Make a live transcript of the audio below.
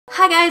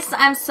Hi guys,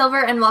 I'm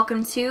Silver and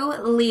welcome to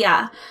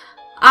Leah.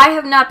 I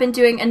have not been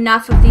doing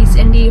enough of these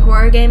indie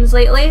horror games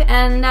lately,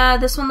 and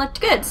this one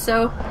looked good,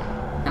 so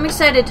I'm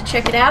excited to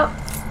check it out.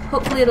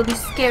 Hopefully it'll be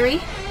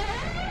scary.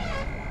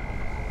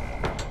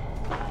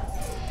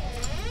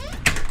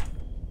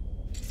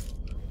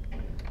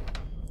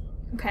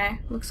 Okay,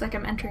 looks like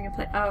I'm entering a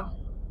place. Oh.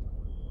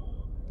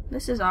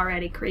 This is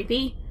already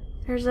creepy.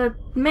 There's a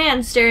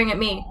man staring at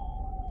me.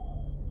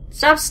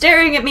 Stop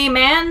staring at me,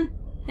 man!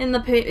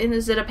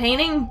 Is it a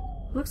painting?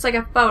 Looks like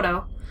a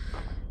photo.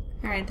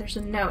 Alright, there's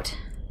a note.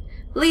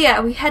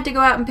 Leah, we had to go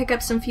out and pick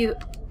up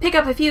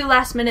a few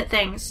last-minute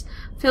things.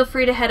 Feel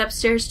free to head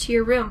upstairs to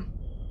your room.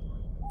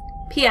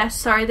 P.S.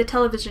 Sorry, the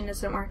television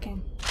isn't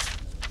working.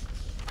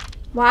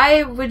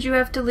 Why would you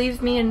have to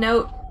leave me a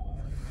note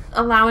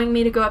allowing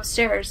me to go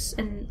upstairs?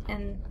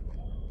 And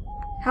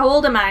how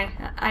old am I?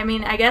 I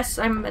mean, I guess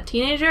I'm a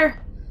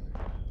teenager?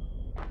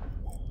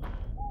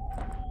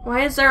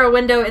 Why is there a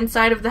window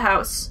inside of the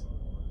house?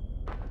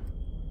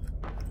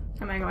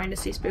 Am I going to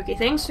see spooky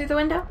things through the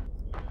window?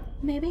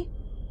 Maybe?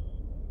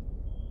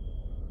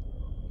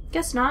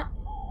 Guess not.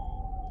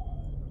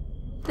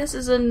 This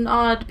is an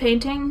odd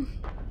painting.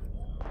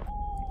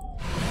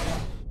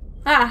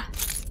 Ah!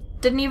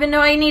 Didn't even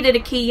know I needed a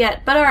key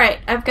yet, but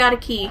alright, I've got a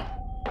key.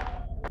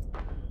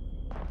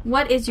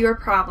 What is your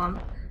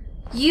problem?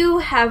 You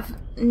have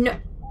no...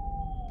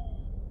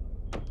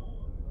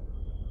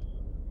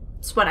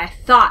 That's what I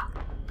thought.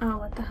 Oh,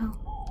 what the hell?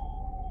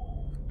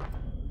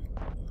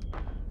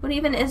 What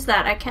even is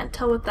that? I can't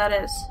tell what that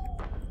is.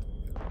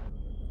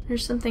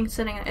 There's something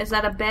sitting... Is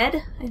that a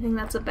bed? I think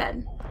that's a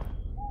bed.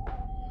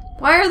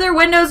 Why are there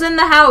windows in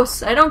the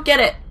house? I don't get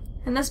it.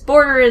 And this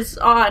border is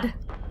odd.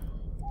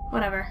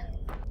 Whatever.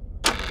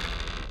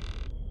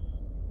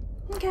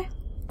 Okay.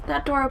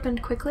 That door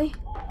opened quickly.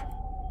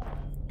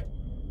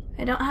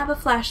 I don't have a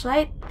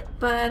flashlight,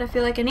 but I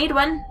feel like I need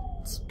one.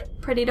 It's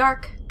pretty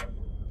dark.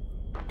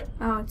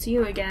 Oh, it's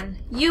you again.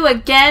 You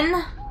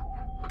again?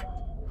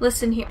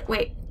 Listen here.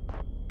 Wait.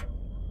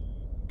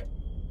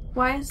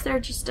 Why is there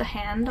just a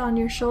hand on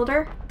your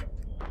shoulder?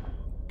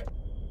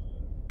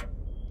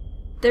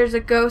 There's a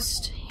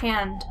ghost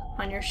hand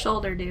on your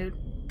shoulder, dude.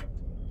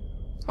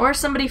 Or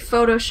somebody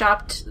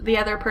photoshopped the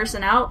other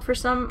person out for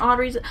some odd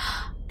reason.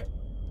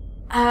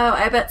 Oh,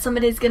 I bet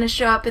somebody's gonna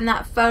show up in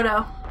that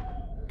photo.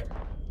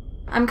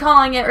 I'm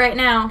calling it right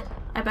now.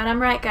 I bet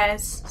I'm right,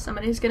 guys.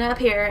 Somebody's gonna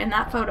appear in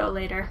that photo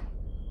later.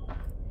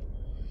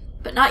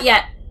 But not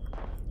yet.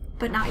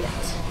 But not yet.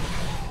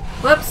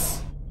 Whoops.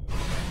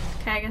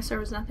 Okay, I guess there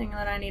was nothing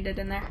that I needed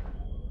in there.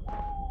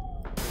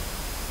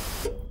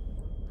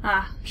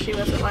 Ah, she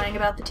wasn't lying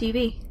about the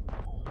TV.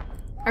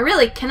 I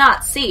really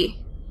cannot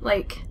see,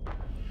 like,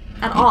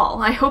 at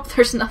all. I hope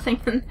there's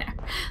nothing in there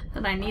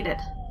that I needed.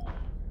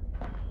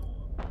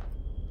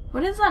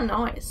 What is that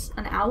noise?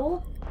 An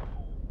owl?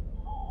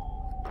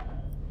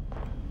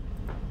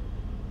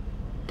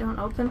 Don't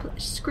open.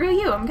 Screw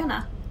you, I'm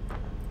gonna.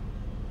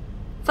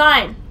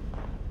 Fine.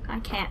 I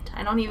can't.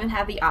 I don't even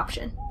have the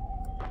option.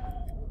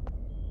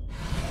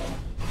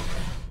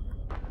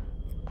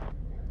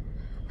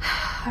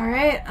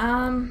 Alright,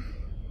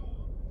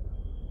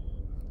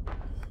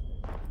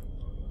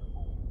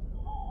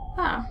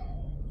 Oh.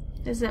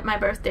 Is it my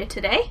birthday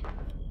today?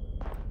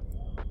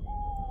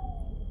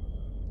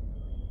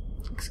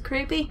 Looks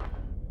creepy.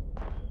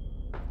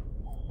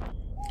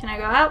 Can I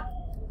go out?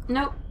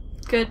 Nope.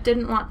 Good,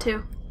 didn't want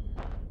to.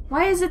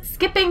 Why is it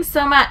skipping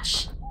so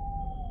much?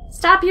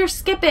 Stop your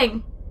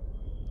skipping!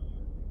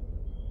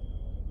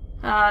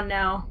 Oh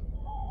no.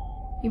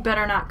 You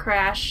better not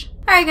crash.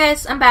 Alright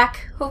guys, I'm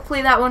back.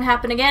 Hopefully that won't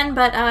happen again,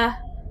 but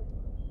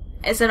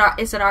is it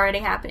already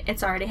happening?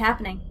 It's already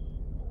happening.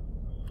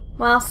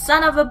 Well,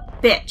 son of a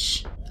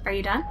bitch. Are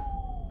you done?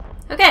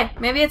 Okay,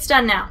 maybe it's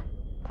done now.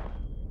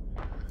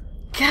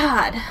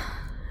 God.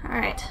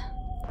 Alright.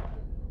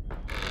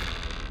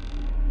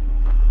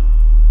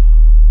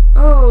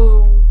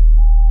 Oh.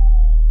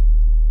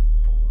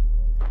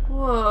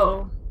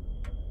 Whoa.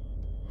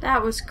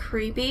 That was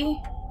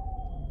creepy.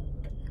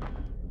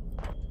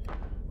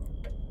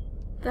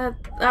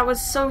 That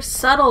was so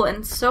subtle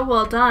and so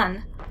well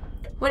done.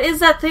 What is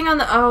that thing on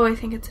the... Oh, I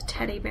think it's a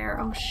teddy bear.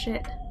 Oh,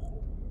 shit.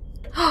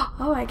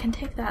 Oh, I can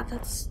take that.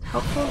 That's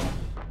helpful.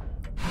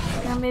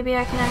 Now maybe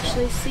I can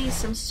actually see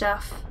some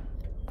stuff.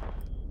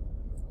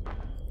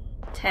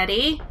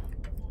 Teddy?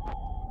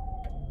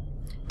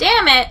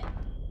 Damn it!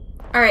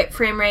 Alright,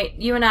 frame rate.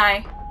 You and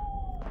I.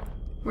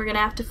 We're gonna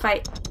have to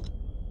fight.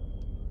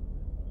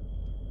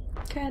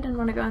 Okay, I didn't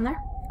want to go in there.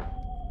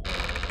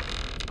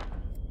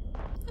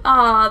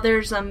 Aw,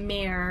 there's a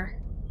mirror.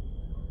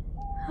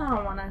 I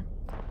don't want to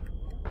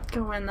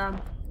go in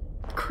the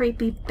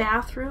creepy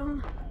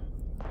bathroom.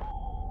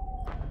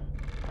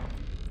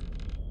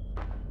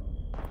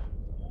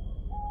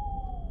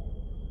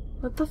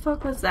 What the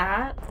fuck was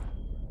that?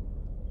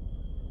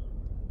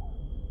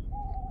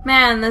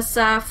 Man, this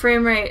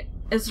frame rate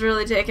is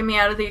really taking me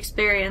out of the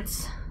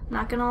experience.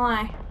 Not gonna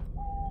lie.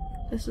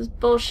 This is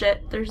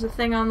bullshit. There's a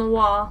thing on the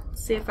wall.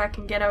 Let's see if I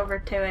can get over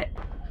to it.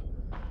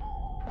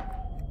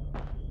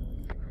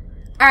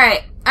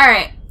 Alright,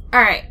 alright,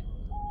 alright.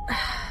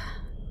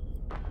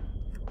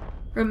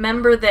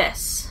 Remember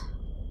this.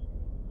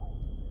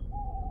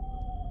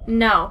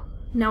 No.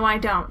 No, I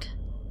don't.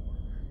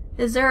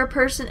 Is there a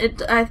person?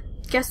 I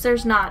guess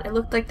there's not. It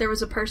looked like there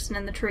was a person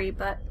in the tree,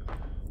 but...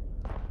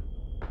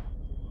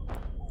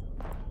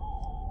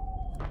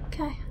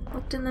 Okay,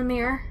 looked in the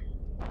mirror,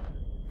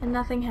 and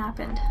nothing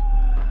happened.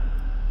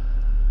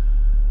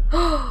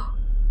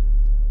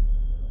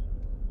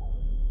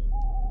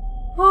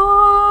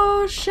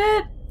 Oh,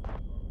 shit!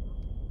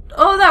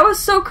 Oh, that was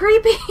so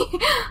creepy!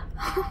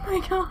 Oh my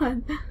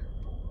god.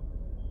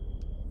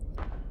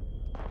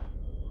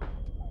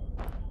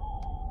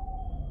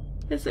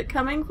 Is it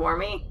coming for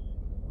me?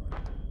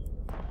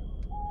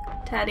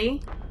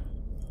 Teddy?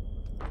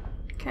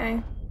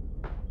 Okay.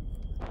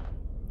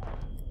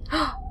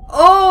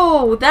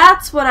 Oh,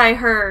 that's what I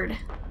heard!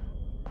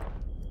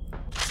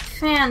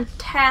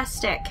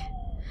 Fantastic.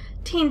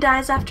 Teen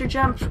dies after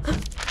jump.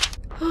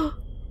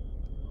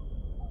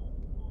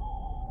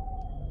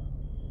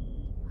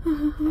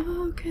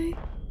 Okay.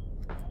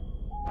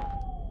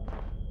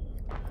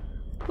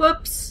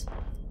 Whoops.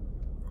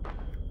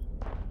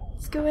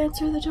 Let's go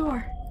answer the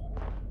door.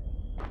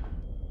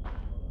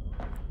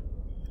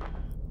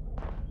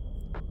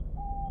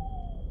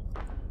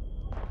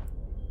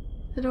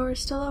 The door is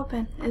still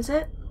open, is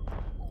it?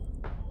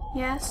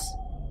 Yes.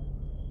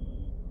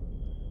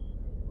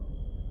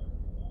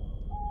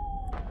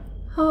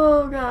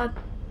 Oh god.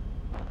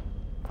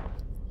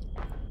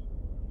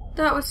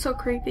 That was so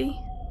creepy.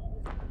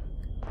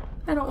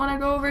 I don't want to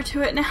go over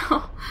to it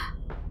now.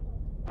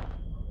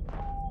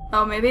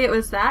 Oh, maybe it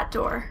was that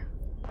door.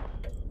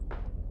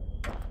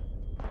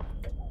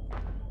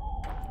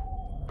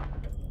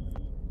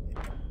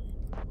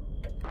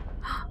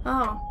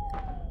 Oh.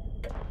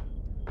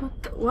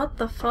 What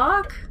the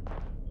fuck?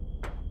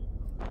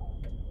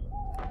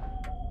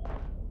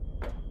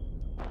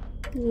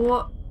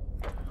 What?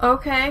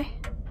 Okay.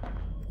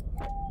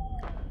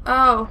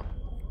 Oh.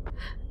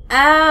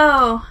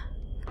 Ow!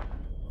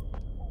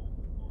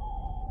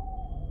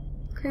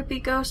 Creepy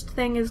ghost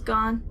thing is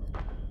gone.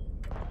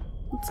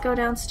 Let's go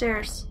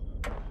downstairs.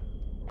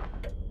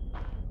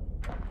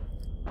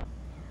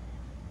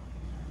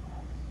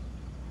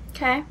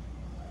 Okay.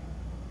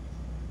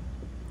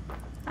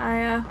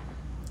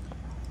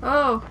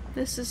 Oh,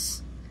 this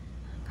is...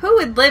 Who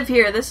would live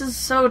here? This is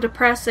so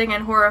depressing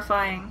and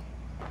horrifying.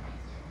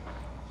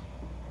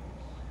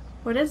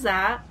 What is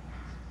that?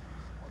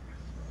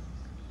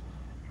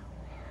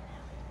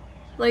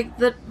 Like,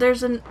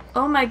 there's an...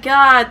 Oh my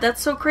god,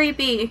 that's so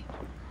creepy.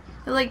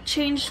 It, like,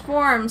 changed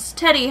forms.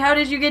 Teddy, how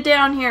did you get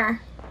down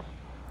here?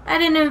 I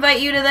didn't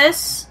invite you to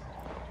this.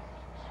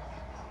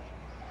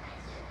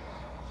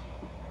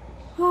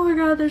 Oh my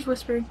god, there's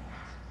whispering.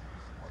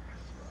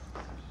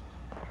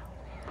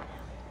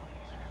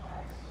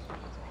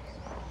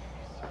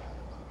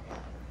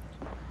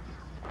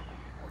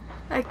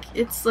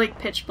 It's like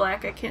pitch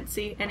black. I can't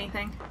see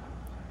anything.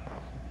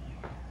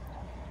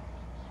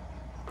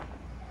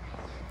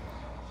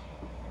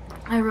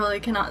 I really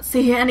cannot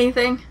see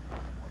anything.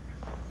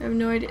 I have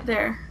no idea.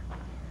 There.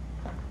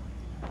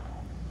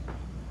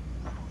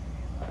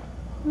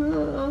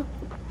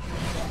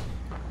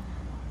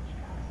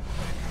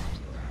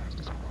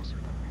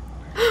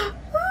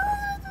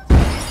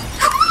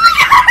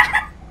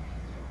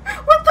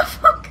 What the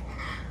fuck?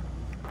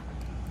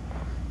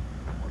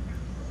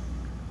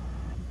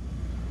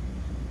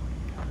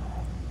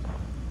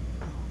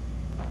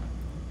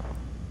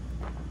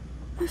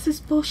 This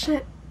is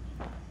bullshit.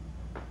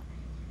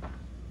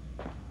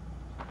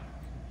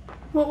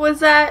 What was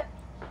that?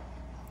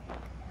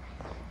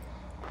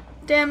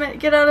 Damn it,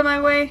 get out of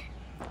my way.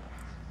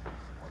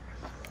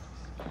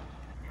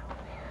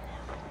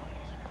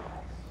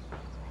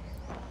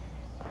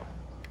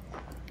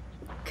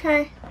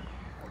 Okay.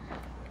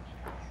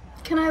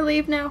 Can I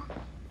leave now?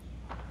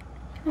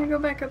 Can I go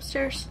back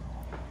upstairs?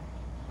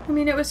 I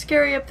mean, it was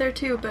scary up there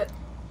too, but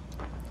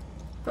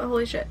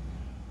holy shit.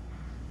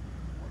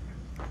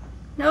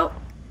 Nope.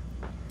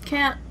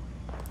 Can't.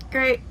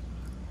 Great.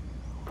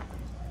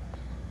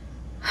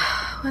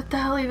 What the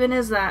hell even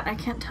is that? I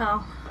can't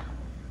tell.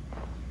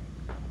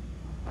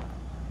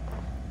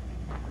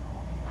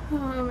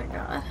 Oh my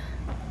god.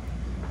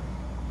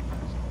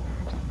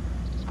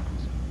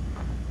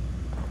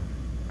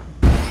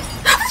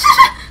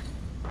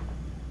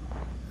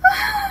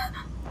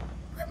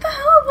 What the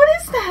hell? What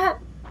is that?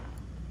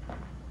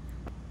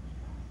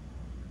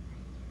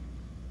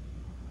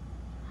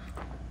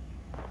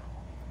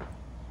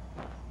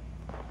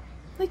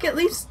 Like, at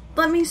least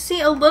let me see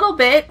a little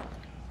bit.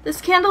 This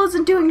candle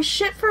isn't doing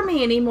shit for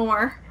me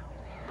anymore.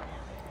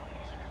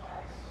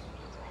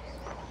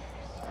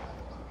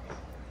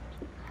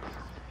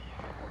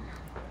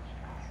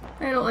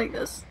 I don't like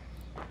this.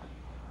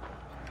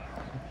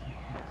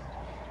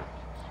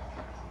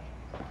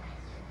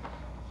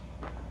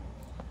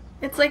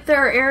 It's like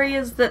there are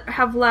areas that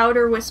have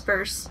louder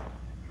whispers.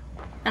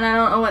 And I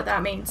don't know what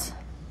that means.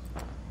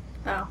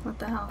 Oh, what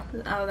the hell?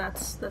 Oh,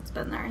 that's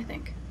been there, I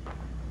think.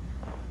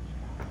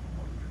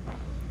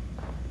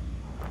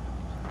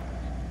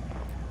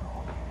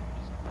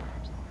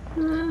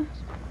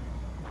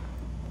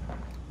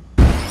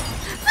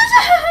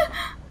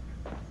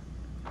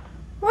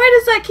 Why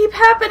does that keep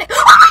happening?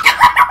 Oh my god!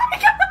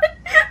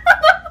 Oh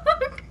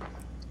my god!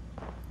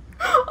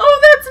 Oh,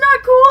 that's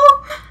not cool!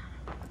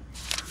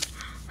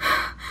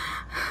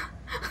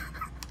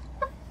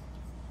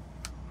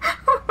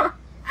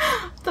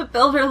 The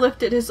builder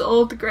lifted his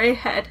old gray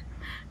head.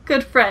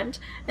 Good friend,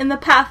 in the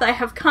path I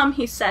have come,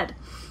 he said,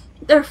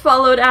 there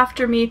followed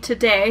after me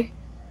today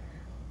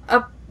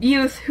a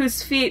youth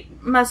whose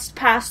feet must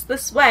pass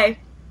this way.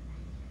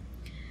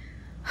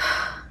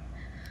 Oh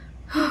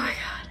my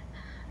god.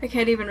 I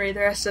can't even read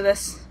the rest of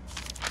this.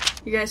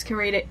 You guys can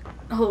read it.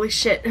 Holy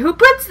shit. Who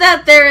puts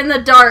that there in the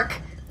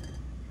dark?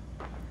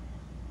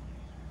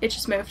 It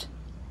just moved.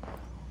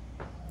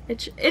 It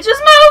just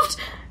moved!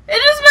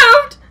 It just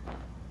moved!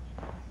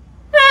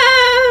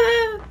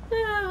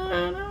 I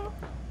don't know.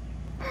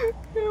 I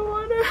don't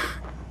wanna...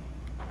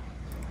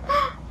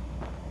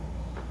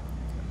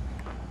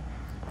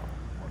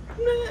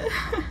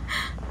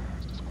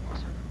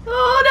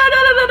 Oh, no, no,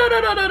 no, no, no,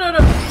 no, no, no, no.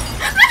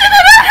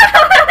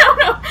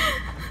 No.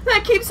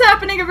 That keeps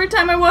happening every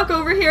time I walk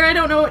over here. I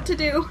don't know what to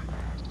do.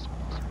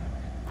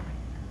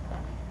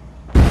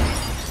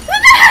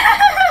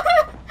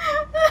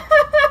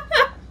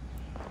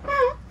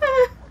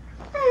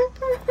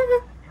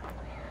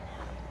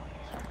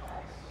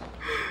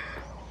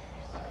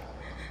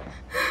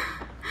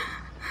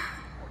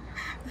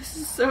 This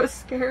is so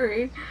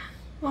scary.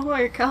 Oh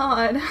my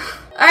god.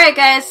 Alright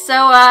guys,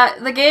 so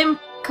the game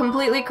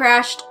completely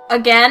crashed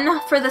again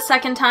for the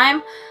second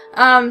time.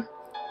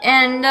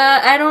 And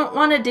I don't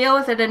want to deal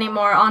with it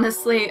anymore,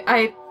 honestly.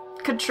 I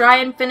could try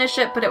and finish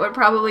it, but it would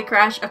probably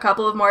crash a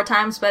couple of more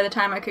times by the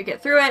time I could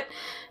get through it.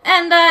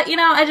 And, you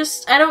know, I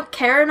don't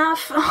care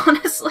enough,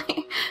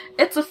 honestly.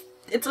 It's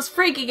a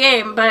freaky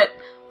game, but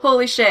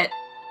holy shit,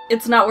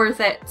 it's not worth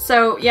it.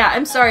 So, yeah,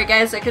 I'm sorry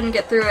guys, I couldn't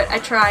get through it. I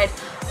tried.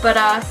 But,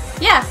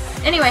 yeah.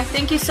 Anyway,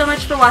 thank you so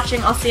much for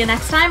watching. I'll see you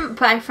next time.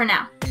 Bye for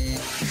now.